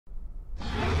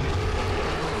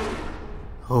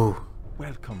Oh,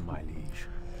 Welcome, my liege.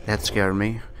 that scared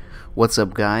me. What's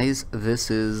up, guys?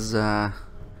 This is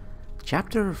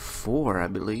chapter 4, I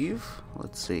believe.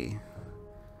 Let's see.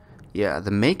 Yeah,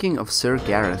 the Making of Sir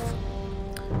Gareth.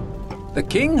 The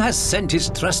king has sent his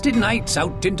trusted knights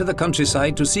out into the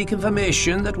countryside to seek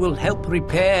information that will help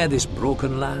repair this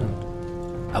broken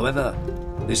land. However,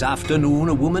 this afternoon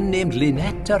a woman named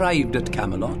Lynette arrived at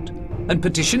Camelot and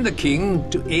petitioned the king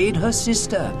to aid her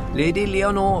sister, Lady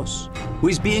Leonors, who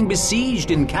is being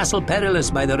besieged in Castle Perilous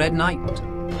by the Red Knight.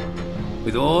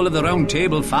 With all of the Round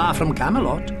Table far from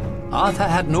Camelot, Arthur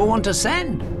had no one to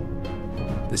send.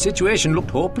 The situation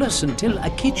looked hopeless until a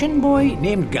kitchen boy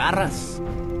named Gareth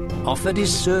offered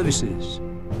his services.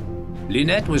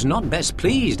 Lynette was not best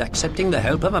pleased accepting the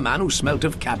help of a man who smelt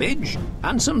of cabbage,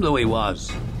 handsome though he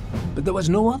was. But there was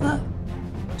no other,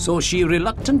 so she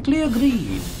reluctantly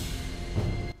agreed.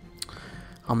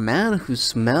 A man who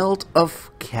smelled of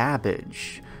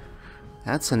cabbage.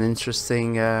 That's an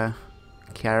interesting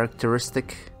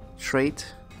characteristic trait.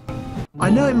 I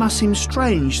know it must seem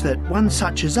strange that one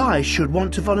such as I should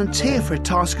want to volunteer for a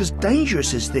task as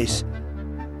dangerous as this,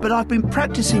 but I've been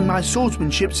practicing my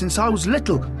swordsmanship since I was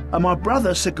little, and my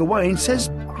brother Sir Gawain says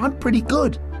I'm pretty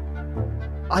good.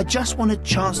 I just want a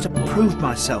chance to prove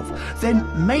myself. Then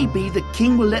maybe the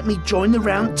king will let me join the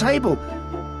Round Table,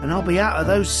 and I'll be out of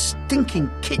those stinking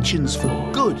kitchens for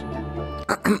good.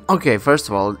 Okay, first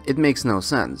of all, it makes no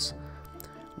sense.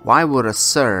 Why would a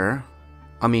sir...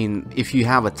 I mean, if you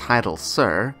have a title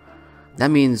sir, that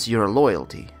means you're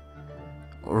royalty.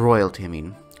 Royalty, I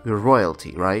mean. You're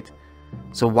royalty, right?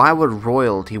 So why would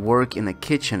royalty work in a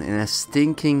kitchen, in a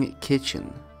stinking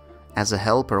kitchen, as a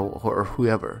helper or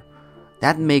whoever?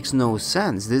 That makes no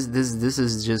sense. This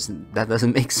is just... that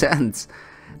doesn't make sense.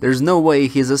 There's no way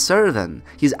he's a sir then.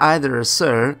 He's either a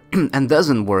sir and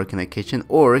doesn't work in a kitchen,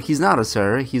 or he's not a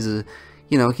sir, he's a...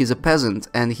 you know, he's a peasant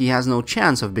and he has no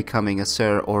chance of becoming a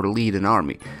sir or lead an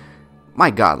army. My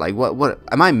god, like what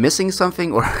am I missing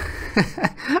something, or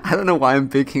I don't know why I'm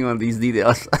picking on these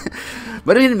details.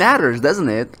 But it matters, doesn't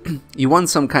it? You want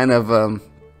some kind of well,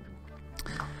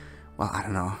 I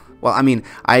don't know. Well, I mean,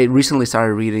 I recently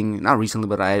started reading, not recently,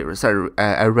 but I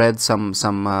read some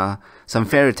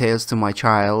fairy tales to my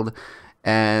child,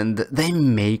 and they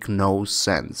make no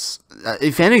sense.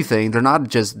 If anything, they're not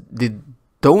just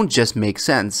don't just make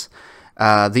sense.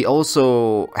 They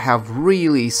also have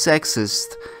really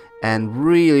sexist and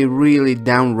really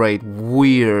downright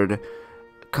weird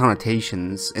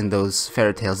connotations in those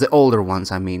fairy tales. The older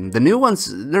ones, I mean. The new ones,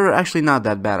 they're actually not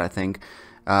that bad, I think.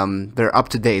 They're up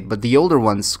to date, but the older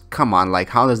ones, come on, like,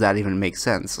 how does that even make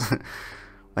sense?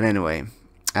 But anyway,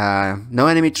 no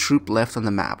enemy troop left on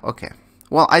the map. Okay.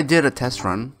 Well, I did a test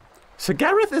run. Sir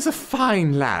Gareth is a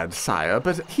fine lad, sire,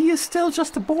 but he is still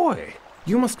just a boy.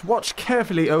 You must watch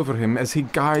carefully over him as he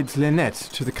guides Lynette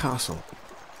to the castle.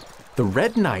 The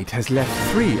Red Knight has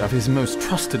left 3 of his most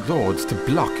trusted lords to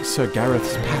block Sir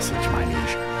Gareth's passage, my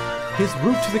liege. His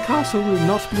route to the castle will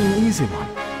not be an easy one.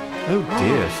 Oh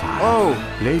dear, sire.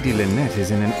 Oh! Lady Lynette is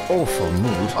in an awful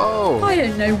mood. Oh! I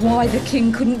don't know why the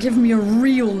king couldn't give me a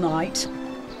real knight.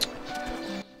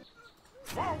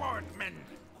 Forward, men!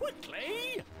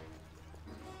 Quickly!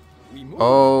 We move.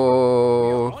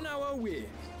 Oh! On our way.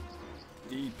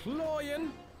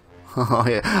 Deploying. Oh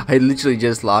yeah, I literally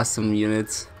just lost some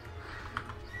units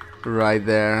right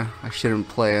there. I shouldn't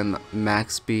play on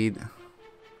max speed.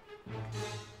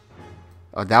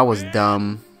 Oh, that was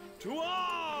dumb. To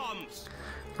arms!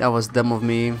 That was dumb of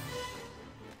me.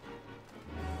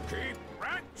 Keep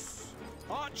ranks!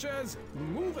 Archers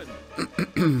moving!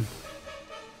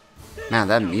 Man,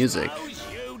 that music. Those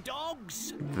you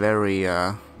dogs! Very,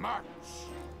 March!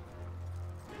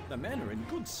 The men are in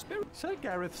good spirit. Sir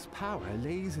Gareth's power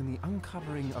lays in the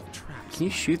uncovering of traps. Can you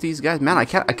shoot these guys? Man, I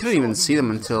couldn't even see them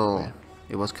until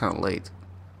it was kind of late.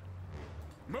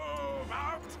 Move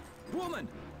out! Woman!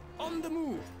 On the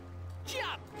move!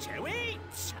 Jump to it!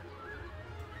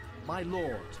 My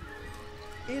lord,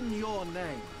 in your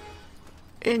name.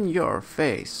 In your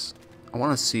face. I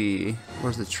want to see,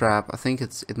 where's the trap? I think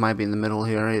it might be in the middle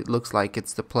here. It looks like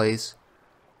it's the place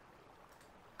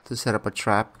to set up a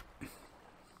trap.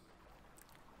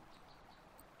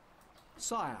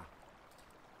 Sire.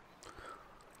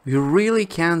 You really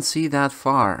can't see that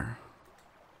far.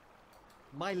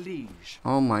 My liege.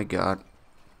 Oh my god.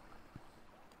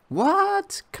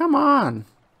 What? Come on.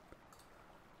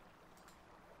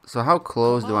 So how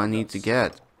close do I need to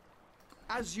get?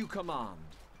 As you command.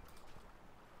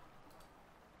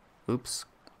 Oops.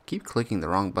 Keep clicking the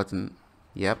wrong button.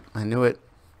 Yep, I knew it.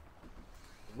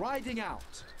 Riding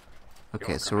out.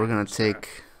 Okay, so we're gonna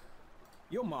take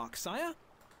Your mark, sire.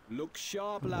 Look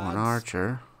sharp, One lads.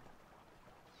 archer.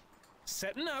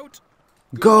 Setting out.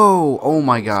 Go! Oh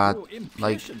my god. Grow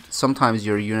Like, impatient. sometimes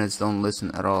your units don't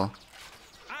listen at all.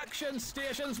 Action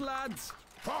stations, lads.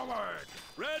 Forward.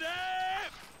 Ready.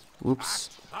 Oops.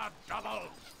 A double.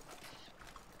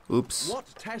 Oops. What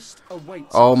test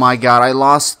awaits Oh us? my god, I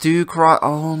lost 2 cross.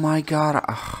 Oh my god.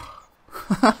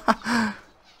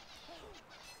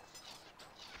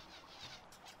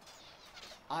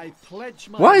 I pledge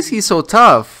my Why is he so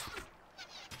tough?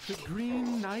 The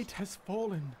Green Knight has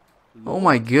fallen. Oh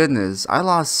my goodness. I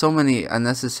lost so many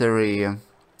unnecessary...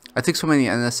 I took so many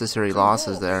unnecessary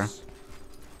losses there.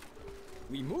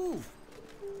 We move.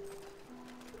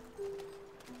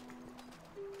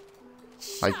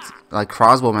 Like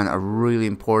crossbowmen are really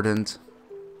important.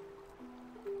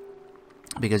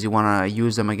 Because you want to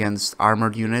use them against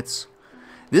armored units.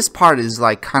 This part is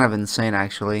like kind of insane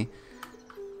actually.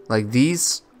 Like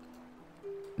these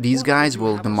guys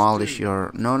will demolish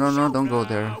your... No, don't go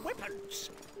there. Weapons.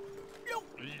 Look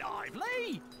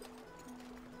lively.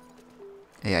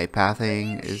 AI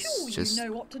pathing is Sure just you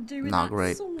know what to do with not that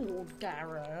great. sword,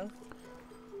 Gareth.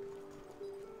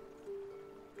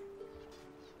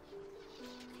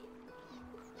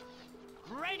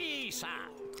 Ready, sir.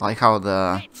 I like how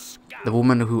the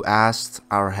woman who asked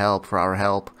our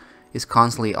help is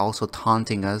constantly also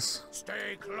taunting us.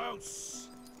 Stay close.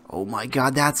 Oh my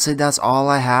god, that's it, that's all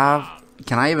I have?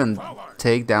 Can I even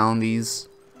take down these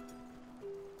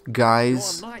Your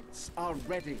guys? knights are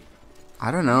ready.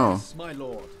 I don't know. Yes, my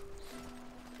lord.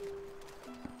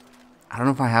 I don't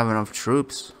know if I have enough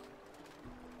troops.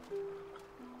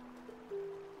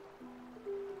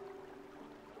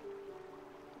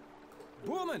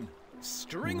 Woman,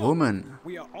 string up. Woman,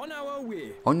 We are on our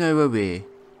way. on our way.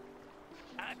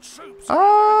 Our troops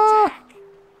Ah!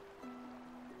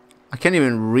 I can't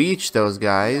even reach those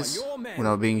guys your men.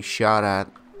 without being shot at.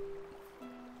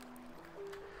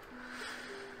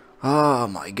 Oh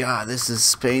my god, this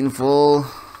is painful.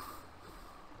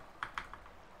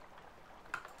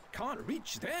 Can't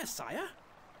reach there, sire.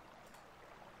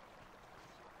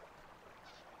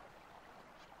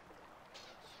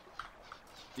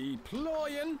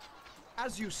 Deploying.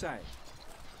 As you say.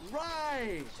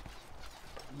 Ride!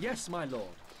 Yes, my lord.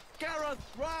 Gareth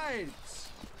rides!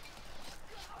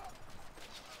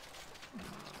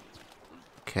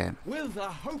 Okay. With a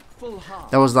hopeful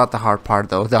heart. That was not the hard part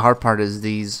though. The hard part is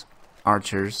these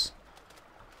archers.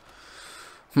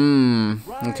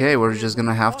 Okay, we're just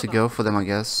gonna have to go for them, I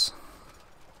guess.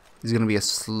 It's gonna be a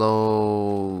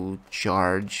slow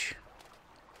charge.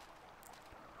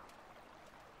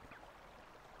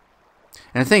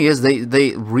 And the thing is, they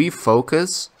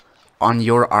refocus on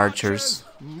your archers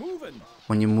Moving.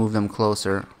 when you move them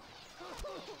closer.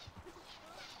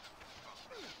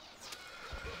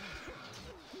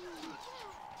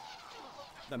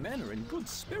 The men are in good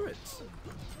spirits.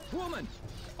 Woman,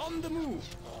 on the move.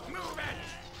 Move it.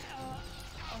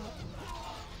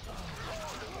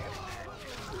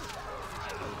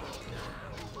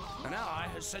 An ally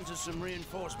has sent us some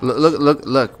reinforcements.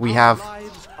 Look. We have.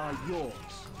 Lives are yours.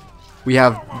 We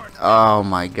have. Oh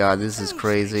my god, this is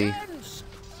crazy.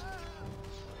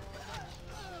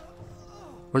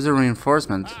 Where's the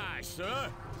reinforcement? Aye, sir.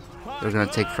 They're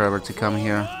gonna take forever to come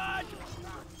here.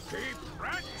 Keep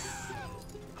ranks.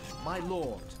 My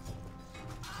lord.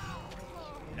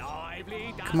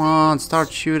 Lively. Come on,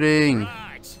 start shooting.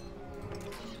 Right.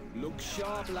 Look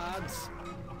sharp, lads.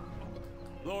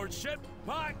 Lordship,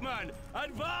 pikeman,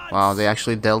 advance. Wow, they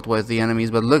actually dealt with the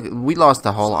enemies, but look, we lost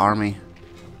the whole army.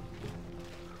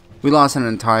 We lost an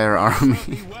entire army.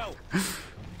 Well,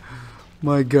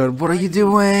 My god, what are you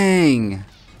doing?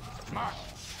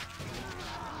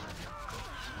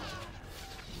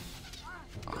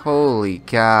 Holy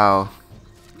cow.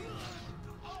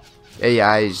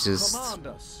 AI is Command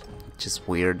us. just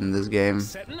weird in this game.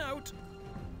 setting out.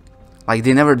 Like,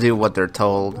 they never do what they're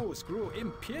told. Bows grow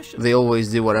impatient. They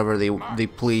always do whatever they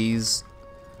please.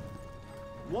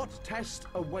 What test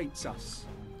awaits us?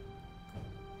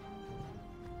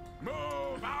 Move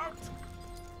out.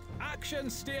 Action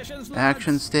stations, lads.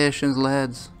 Action stations,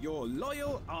 lads. Your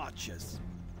loyal archers.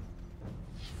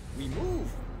 We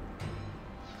move.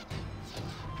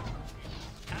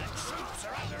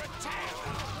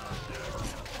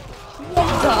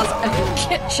 What does a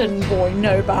kitchen boy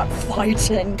know about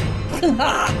fighting?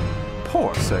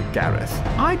 Poor Sir Gareth.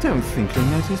 I don't think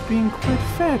Lynette is being quite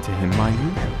fair to him, my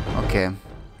liege. Okay.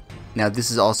 Now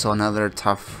this is also another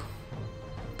tough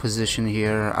position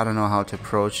here. I don't know how to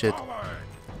approach it.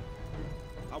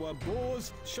 Our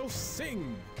bows shall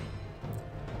sing.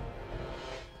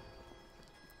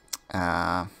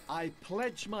 I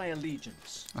pledge my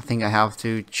allegiance. I think I have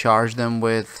to charge them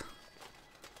with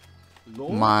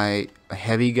Lord, my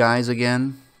heavy guys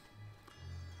again.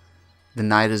 The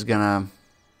knight is gonna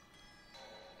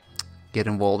get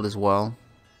involved as well.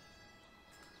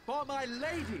 for my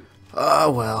lady.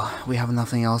 Oh well, we have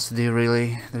nothing else to do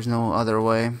really. There's no other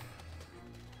way.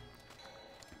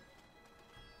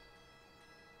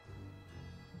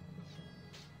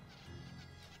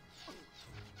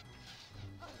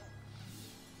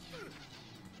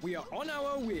 We are on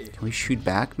our way. Can we shoot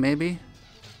back maybe?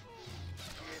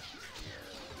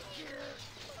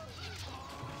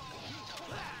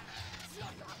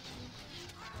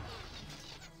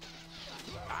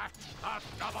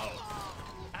 Our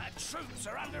troops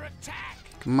are under attack.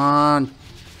 Come on.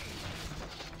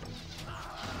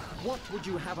 What would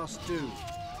you have us do?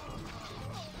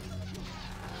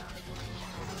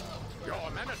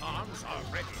 Your men-at-arms are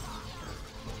ready.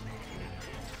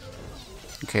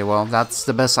 Okay, well, that's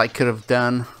the best I could have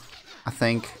done, I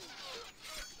think,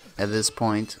 at this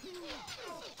point.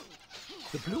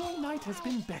 The Blue Knight has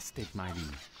been bested, my liege.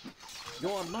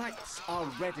 Your knights are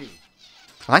ready.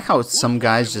 I like how some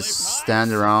guys just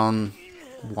stand around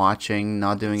watching,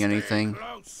 not doing anything.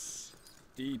 Close.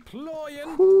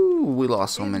 Deploying. Ooh, we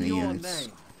lost so In many your units.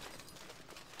 name.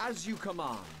 As you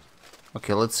command.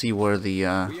 Okay, let's see where the We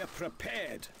are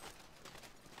prepared.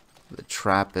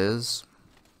 trap is.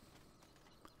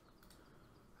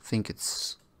 I think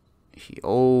it's...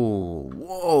 Oh,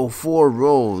 whoa, 4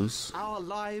 rows. Our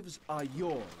lives are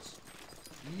yours.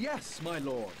 Yes, my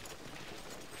lord.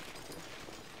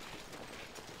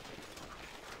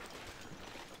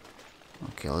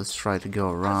 Okay, let's try to go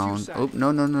around. say. Oh,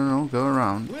 no, no, no, no, go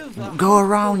around. With the Go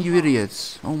around, humble you heart.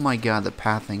 idiots. Oh my god, the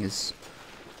pathing is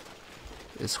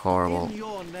horrible. In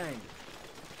your name.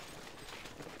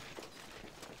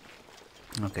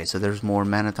 Okay, so there's more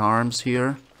men-at-arms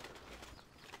here.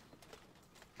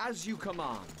 As you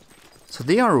command. So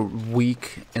they are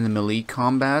weak in the melee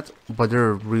combat, but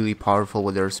they're really powerful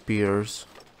with their spears,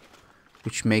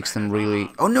 which makes them really...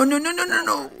 Oh, no, no, no, no, no,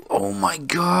 no! Oh my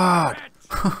god!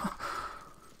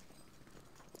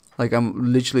 Like,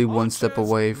 I'm literally one step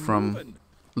away from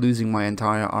losing my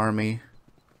entire army.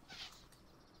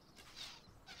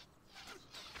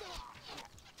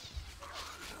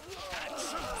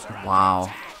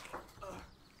 Wow.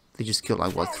 They just killed,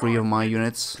 like, what, 3 of my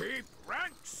units? Keep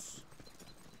ranks.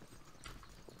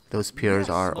 Those spears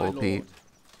Yes, are my OP. lord.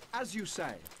 As you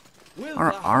say. With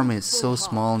Our the army is so humble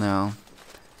small heart. now.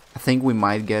 I think we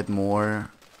might get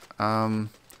more. I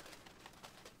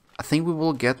think we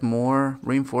will get more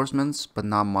reinforcements, but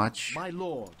not much. My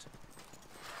lord.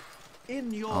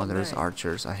 In your Oh, there's name.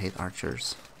 archers. I hate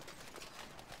archers.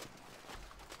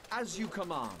 As you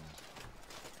command.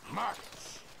 March.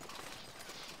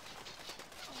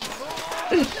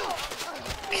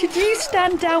 Could you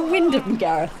stand downwind of them,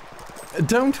 Gareth?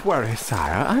 Don't worry,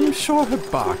 sire. I'm sure her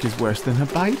bark is worse than her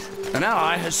bite. An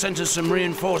ally has sent us some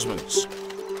reinforcements.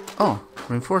 Oh,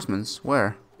 reinforcements.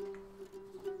 Where?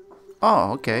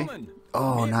 Oh, okay.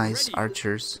 Oh, nice.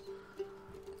 Archers.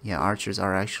 Yeah, archers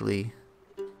are actually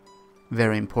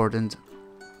very important.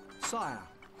 Sire.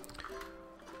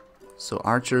 So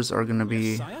archers are gonna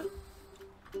be Sire?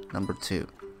 number 2.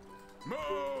 Move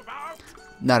out.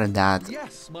 Not in that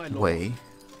Yes, my lord. way,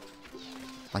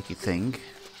 like you think.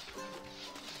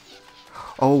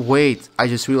 Oh wait, I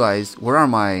just realized, where are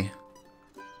my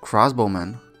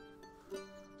crossbowmen?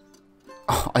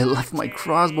 Oh, I left my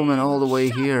crossbowmen all the way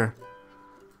here.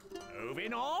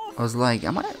 Moving off. I was like,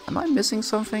 am I missing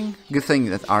something? Good thing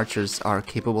that archers are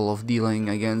capable of dealing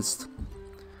against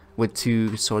with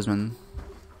 2 swordsmen.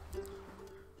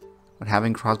 But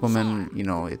having crossbowmen, you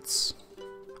know, it's...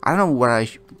 I don't know where I...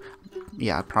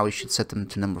 Yeah, I probably should set them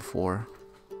to number 4.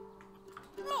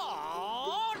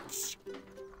 March.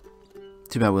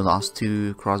 Too bad we lost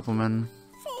 2 crossbowmen.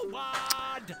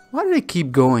 Forward. Why do they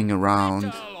keep going around?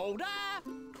 Battle order.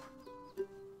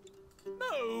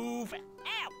 Move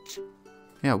out.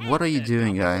 Yeah, what are you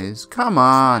doing, guys? Come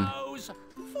on! Those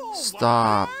forward.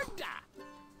 Stop.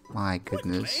 My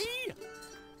goodness. Quickly.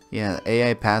 Yeah,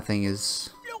 AI pathing is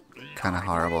Look kind of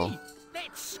horrible. lively.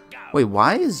 Let's go. Wait,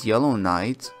 why is Yellow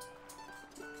Knight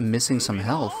missing some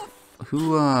health?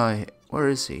 Who, where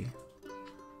is he?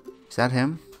 Is that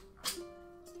him?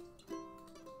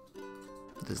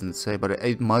 Doesn't say, but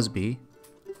it must be.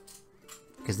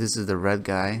 Because this is the red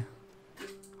guy.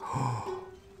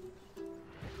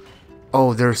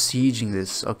 Oh, they're sieging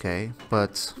this. Okay,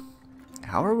 but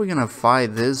how are we gonna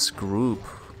fight this group?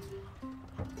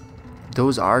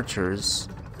 Those archers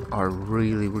are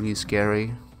really, really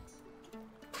scary.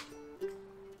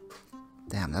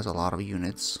 Damn, that's a lot of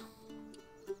units.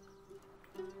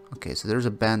 Okay, so there's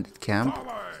a bandit camp.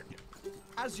 Forward!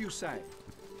 As you say.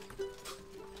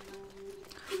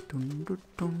 The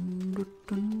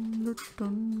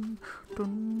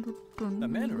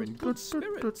men are in good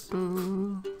spirits.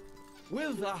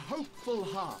 With a hopeful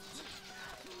heart.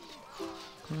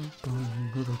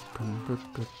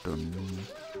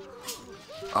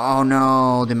 Oh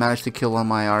no, they managed to kill one of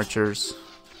my archers.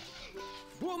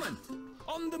 Woman,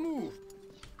 on the move.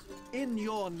 In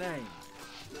your name.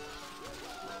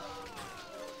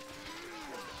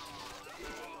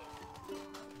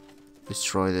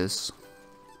 Destroy this.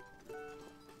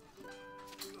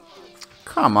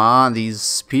 Come on, these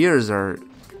spears are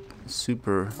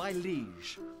super My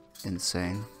liege.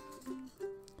 insane.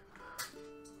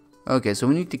 Okay, so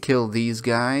we need to kill these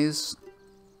guys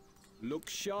Look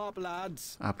sharp,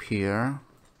 lads. up here.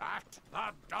 At the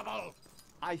double!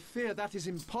 I fear that is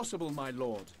impossible, my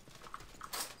lord.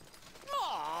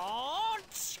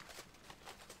 March!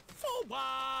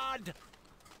 Forward!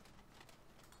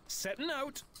 Setting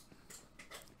out.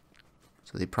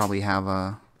 So they probably have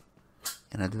an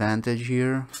advantage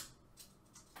here.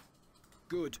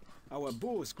 Good. Our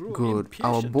bows grow Good. impatient.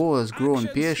 Our bows grow Action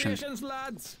impatient. stations,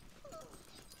 lads.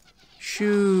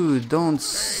 Shoot! Don't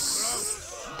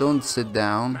sit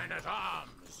down. Men at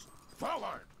arms!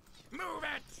 Forward! Move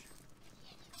it!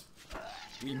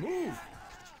 We move.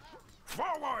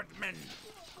 Forward, men!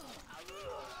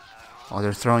 Oh,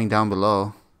 they're throwing down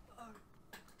below.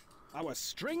 Our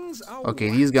strings are Okay,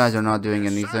 wide. these guys are not doing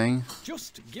anything.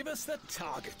 Just give us the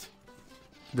target.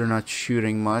 They're not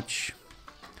shooting much.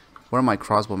 Where are my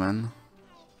crossbowmen?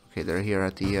 Okay, they're here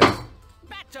at the...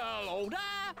 Battle order!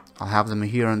 I'll have them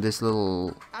here in this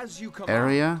little As you command.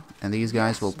 area, and these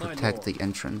guys will Yes, my protect lord. the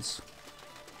entrance.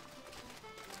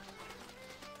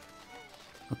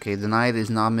 Okay, the knight is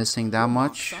not missing that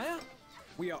much. Sire,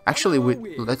 we are Actually, on our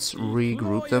way. let's Keep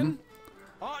regroup them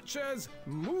flying. Archers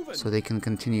moving. so they can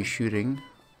continue shooting.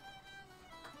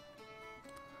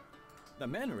 The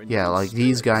men are in Yeah, good like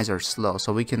these spirits. guys are slow,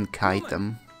 so we can kite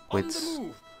them On with the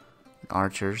move.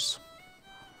 archers.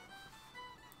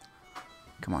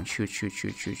 Come on, shoot, shoot,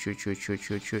 shoot, shoot, shoot, shoot, shoot,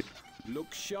 shoot, shoot.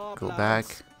 Look sharp, Go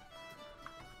lads. back.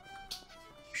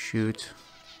 Shoot.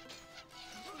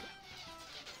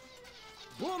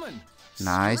 Woman,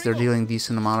 Nice, they're string dealing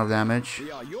decent amount of damage. up.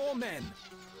 We are your men.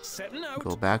 Setting out.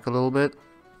 Go back a little bit.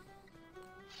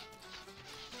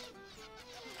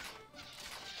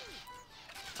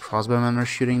 Crossbowmen are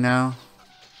shooting now.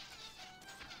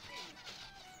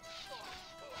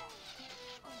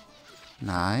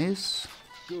 Nice.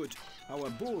 Good. Our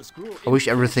bows grow. I wish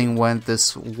everything went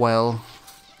this well.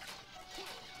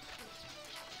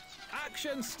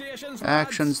 Action stations.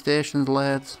 Action lads. stations,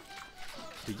 lads.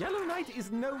 The Yellow Knight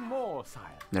is no more, sire.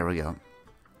 There we go.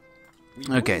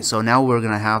 We Okay, move. so now we're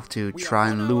gonna have to We are try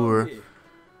on and our lure way.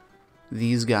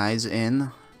 these guys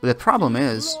in. But the problem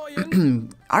is,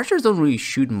 archers don't really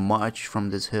shoot much from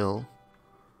this hill.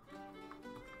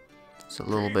 It's a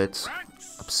little bit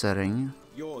upsetting.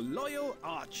 Your loyal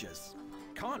archers.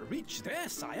 Can't reach there,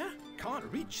 sire. Can't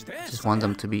reach there. Just sire. want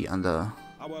them to be on the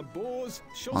Our bows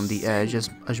shall edge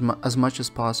sing. as much as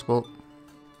possible.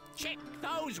 Check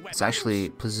those weapons! Let's actually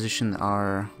position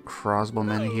our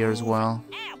crossbowmen here as well.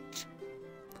 Out!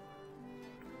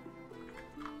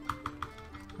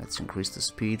 Let's increase the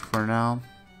speed for now.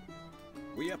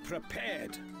 We are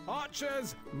prepared.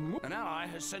 Archers, move. An ally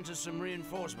has sent us some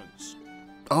reinforcements.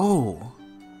 Oh,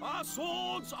 Our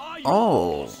swords are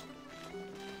Oh. yours!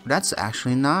 that's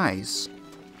actually nice.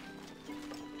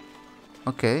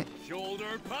 Okay,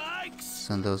 Shoulder pikes!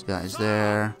 send those guys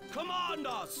there. Command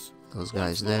us! Those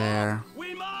guys there.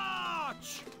 We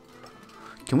march!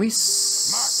 Can we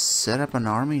set up an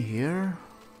army here?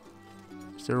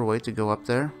 Is there a way to go up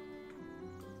there?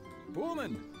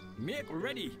 Bowman, make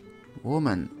ready.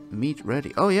 Woman, meat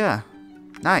ready. Oh yeah,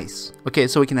 nice. Okay,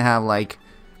 so we can have like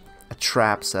a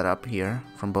trap set up here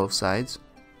from both sides.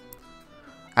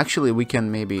 Actually, we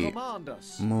can maybe Command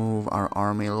us. move our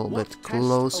army a little What bit test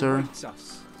closer awaits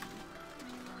us?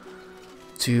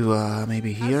 to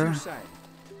maybe As here. you say.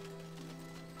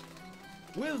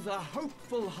 With a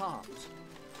hopeful heart.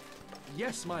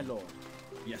 Yes, my lord.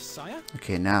 Yes, sire.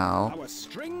 Okay, now Our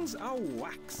strings are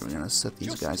waxed. we're gonna set these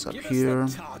Just guys up give us here.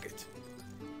 the target.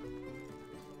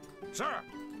 Sir,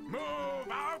 move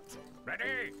out!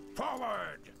 Ready,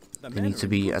 forward! The They men need are to in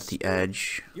be good at the spirit.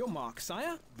 edge. Your mark,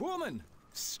 sire. Bowman,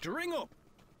 string up.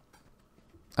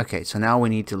 Okay, so now we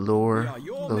need to lure We are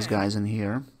your those men. guys in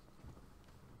here.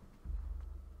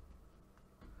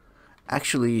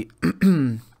 Actually,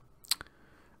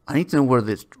 I need to know where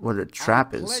the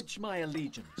trap I is. pledge my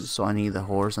allegiance. So I need the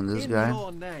horse on this In guy.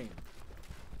 your name.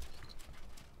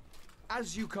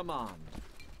 As you command.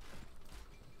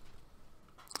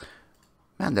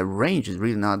 Man, the range is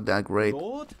really not that great.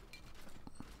 Lord,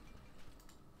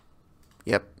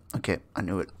 Yep. Okay, I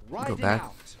knew it. Go riding back.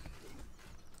 out.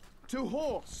 To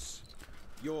horse.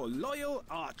 Your loyal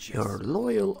archers. Your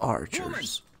loyal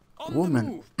archers. On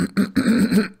Woman.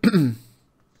 the move.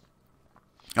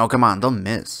 Oh, come on, don't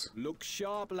miss. Look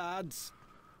sharp, lads.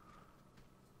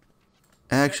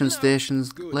 Action Setting out.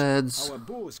 stations, Good. lads. Our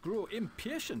bows grow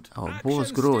impatient. Our Action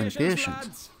bows grow stations, impatient.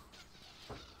 lads.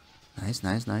 Nice,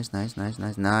 nice, nice, nice, nice,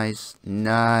 nice, nice,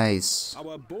 nice.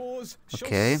 Our bows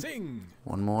Okay. shall sing.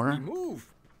 One We more. move.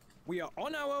 We are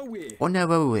on our way. On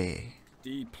our way.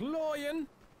 Deploying.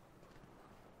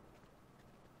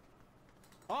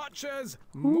 Archers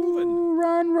moving. Ooh,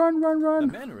 run, run, run, The run.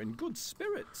 men are in good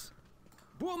spirits.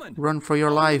 Bowman. Run for your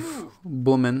on the life, move.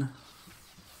 woman.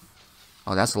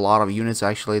 Oh, that's a lot of units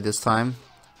actually this time.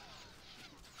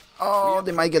 Oh,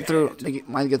 they might get through. They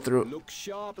might get through. Look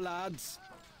sharp, lads.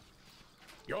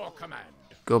 Your command.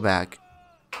 Go back.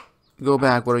 Go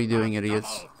back. What are you doing,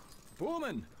 idiots?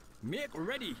 Bowman, make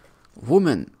ready.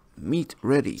 Woman, meat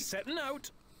ready. Setting out.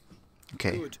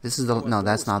 Okay, Good. this is the Our no.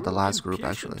 That's bows not the grow last group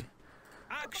impatient. actually.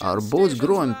 Action Our bows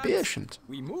grow stations, lads. impatient.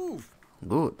 We move.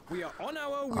 Good. We are on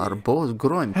our way. Our bows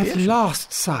grow At impatient.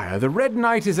 last, sire, the Red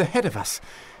Knight is ahead of us.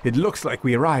 It looks like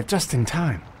we arrived just in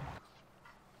time.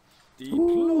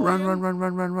 Ooh, run, Deploying. run, run,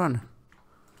 run, run, run.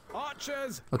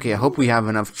 Archers. Okay, I hope we have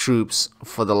enough troops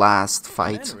for the last Men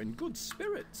fight. are in good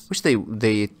spirits. Wish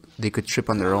they could trip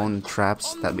on their own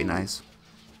traps. That'd be nice.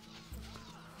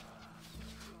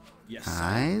 Yes, sir.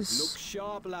 Nice. Look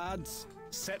sharp, lads.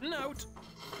 Setting out.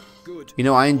 Good. You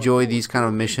know, I enjoy these kind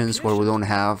of missions where we don't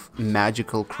have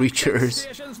magical creatures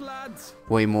Stations, lads.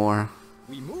 way more.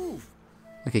 We move.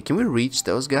 Okay, can we reach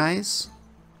those guys?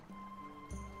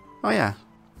 Oh yeah.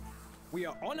 We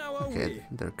are on our Okay, way.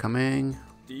 they're coming.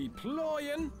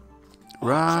 Deploying.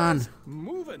 Run. Archers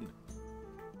moving.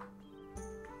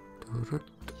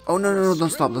 Oh no, no, no, don't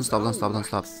stop, don't stop, don't stop, don't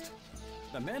stop.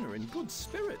 The men are in good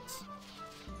spirits.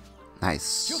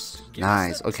 Nice. Just get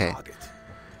Nice. the Okay. target.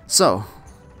 So,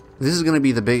 this is gonna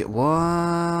be the big.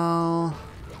 Well,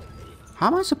 how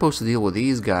am I supposed to deal with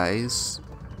these guys?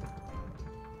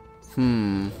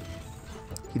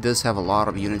 He does have a lot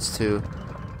of units too,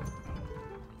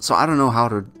 so I don't know how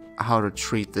to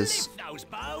treat this Those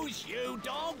bows, you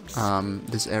dogs.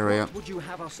 this area. What would you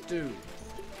have us do?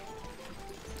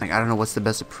 Like, I don't know what's the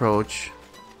best approach.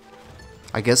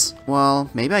 I guess, well,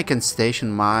 maybe I can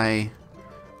station my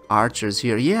archers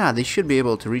here. Yeah, they should be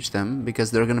able to reach them because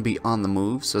they're gonna be on the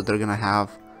move, so they're gonna have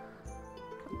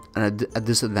a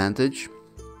disadvantage.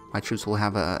 My troops will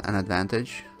have an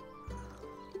advantage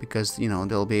because, you know,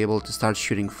 they'll be able to start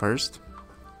shooting first.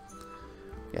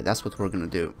 Yeah, that's what we're gonna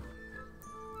do.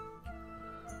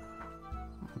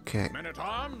 Okay, Men at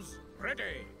arms,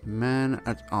 ready. men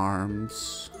at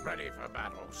arms. Ready for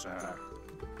battle, sir.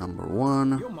 Number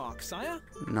 1, Your mark, sire.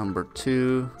 number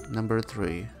 2, number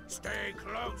 3. Stay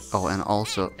close. Oh, and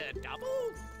also The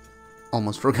double.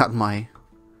 almost forgot my.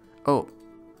 Oh,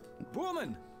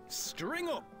 Woman, string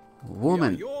up.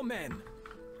 woman. We are your men.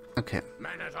 Okay,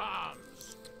 Men at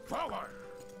arms, forward.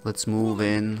 let's move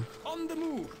in On the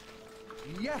move.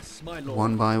 Yes, my lord.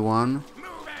 one by one.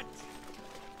 Move it.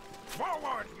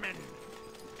 Forward, men.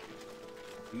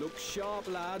 Look sharp,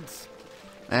 lads.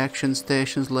 Action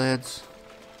stations, lads.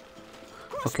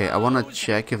 Okay, I want to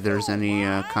check if there's any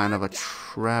kind of a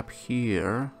trap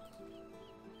here.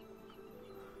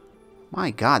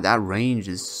 My god, that range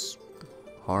is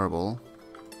horrible.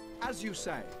 As you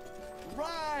say.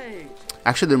 Right.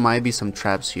 Actually, there might be some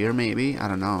traps here, maybe. I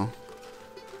don't know.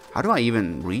 How do I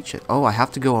even reach it? Oh, I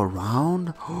have to go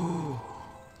around?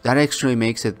 That actually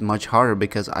makes it much harder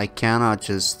because I cannot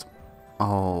just...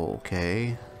 Oh,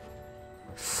 okay.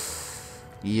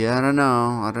 Yeah, I don't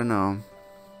know. I don't know.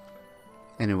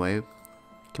 Anyway,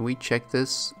 can we check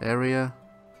this area?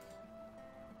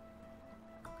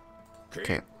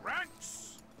 Okay, Keep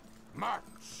ranks. March.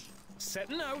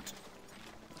 Setting out.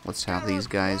 let's have these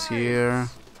guys here.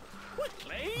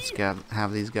 Quickly. Let's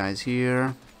have these guys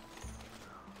here.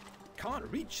 Can't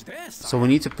reach there, sire. So we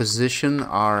need to position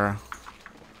our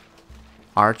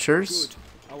archers. Good.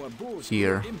 Our bows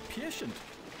Here. grow impatient.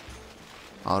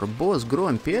 Our bows grow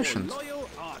impatient. Your loyal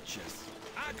archers.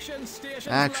 Action stations,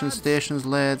 Action lads. stations,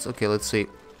 lads. Okay, let's see.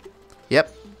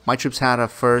 Yep, my troops had a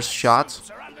first shot.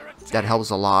 Are under attack. That helps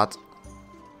a lot.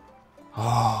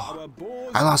 Our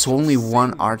bows I lost shall only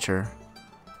one sing. archer.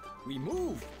 We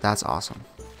move. That's awesome.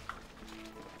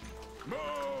 Move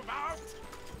out.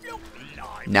 Look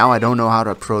live. Now I don't know how to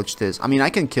approach this. I mean, I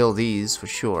can kill these for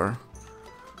sure.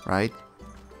 Right?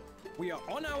 We are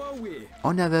on our way.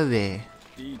 On our way.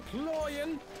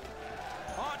 Deploying.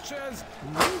 Archers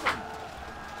moving.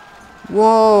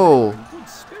 Whoa! Good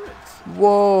spirits.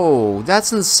 Whoa!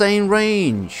 That's insane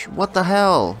range! What the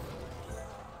hell?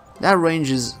 That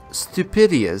range is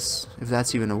stupidious, if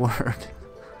that's even a word.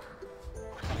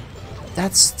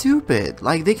 That's stupid.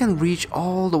 Like, they can reach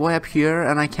all the way up here,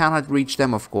 and I cannot reach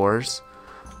them, of course.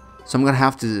 So I'm gonna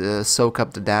have to soak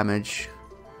up the damage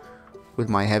with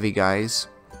my heavy guys.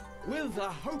 With a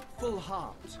hopeful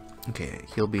heart. Okay,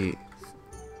 he'll be...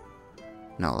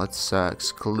 No, let's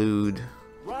exclude...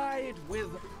 Ride with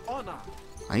honor.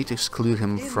 I need to exclude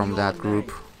him from that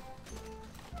group.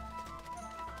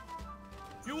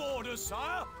 You order,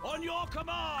 sire, on your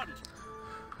command.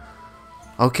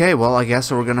 Okay, well, I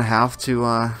guess we're gonna have to...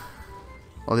 Well,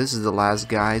 this is the last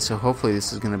guy, so hopefully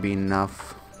this is gonna be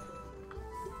enough.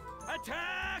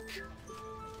 Attack!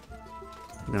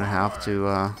 I'm gonna have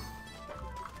to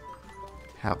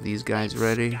have these guys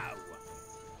ready.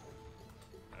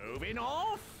 Moving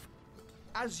off.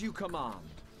 As you command.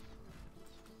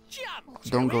 Jump.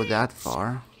 Don't go that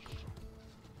far.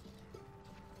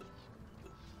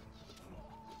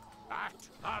 At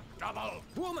a double.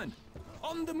 Woman,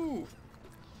 on the move.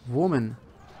 Woman.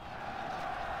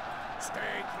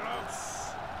 Stay close.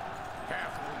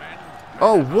 Careful, men.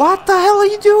 Oh, what the hell are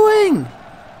you doing?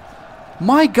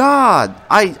 My god.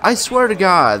 I swear to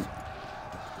god.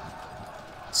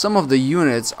 Some of the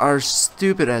units are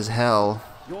stupid as hell.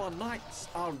 Your knights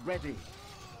are ready.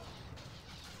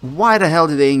 Why the hell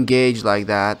did they engage like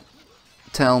that?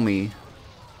 Tell me.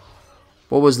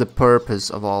 What was the purpose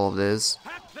of all of this?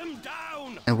 Hack them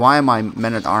down. And why am I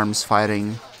men-at-arms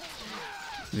fighting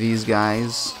these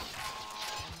guys?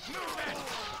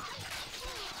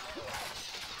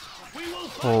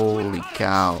 Holy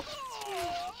cow.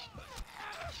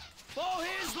 For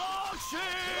his lordship,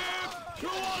 to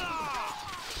honor.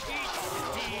 Eat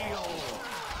steel.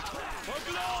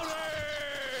 For glory.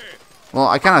 Well,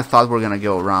 I kind of thought we were gonna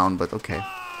go around, but okay.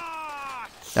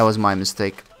 That was my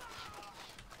mistake.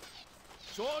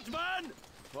 Swordsman,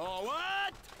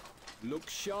 forward. Look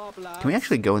sharp, lad. Can we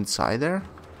actually go inside there?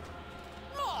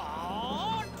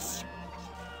 March.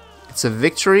 It's a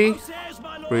victory. Says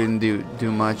my lord. We didn't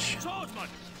do much. Swordsman,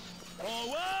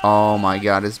 forward. Oh my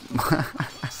god, it's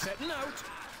Setting out.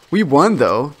 we won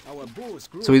though. Our bows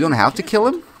grow So we don't have to kill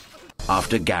him?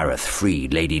 After Gareth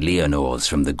freed Lady Leonor's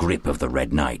from the grip of the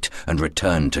Red Knight and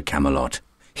returned to Camelot,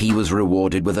 he was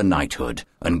rewarded with a knighthood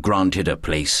and granted a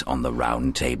place on the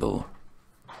Round Table.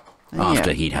 After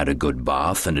Yeah. he'd had a good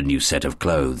bath and a new set of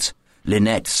clothes,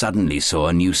 Lynette suddenly saw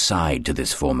a new side to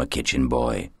this former kitchen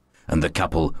boy, and the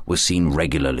couple was seen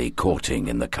regularly courting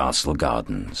in the castle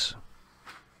gardens.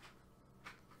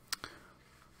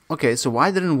 Okay, so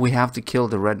why didn't we have to kill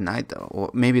the Red Knight though? Or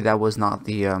maybe that was not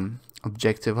the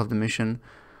objective of the mission.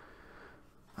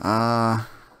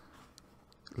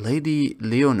 Lady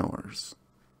Leonor's.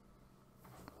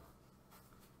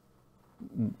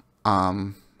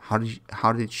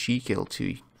 How did she kill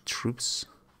 2 troops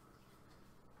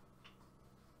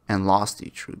and lost 2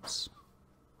 troops?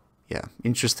 Yeah,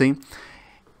 interesting.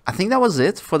 I think that was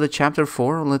it for the chapter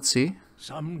 4. Let's see.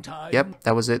 Sometime. Yep,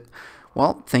 that was it.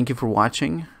 Well, thank you for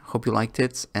watching. Hope you liked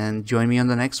it, and join me on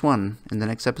the next one in the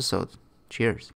next episode. Cheers.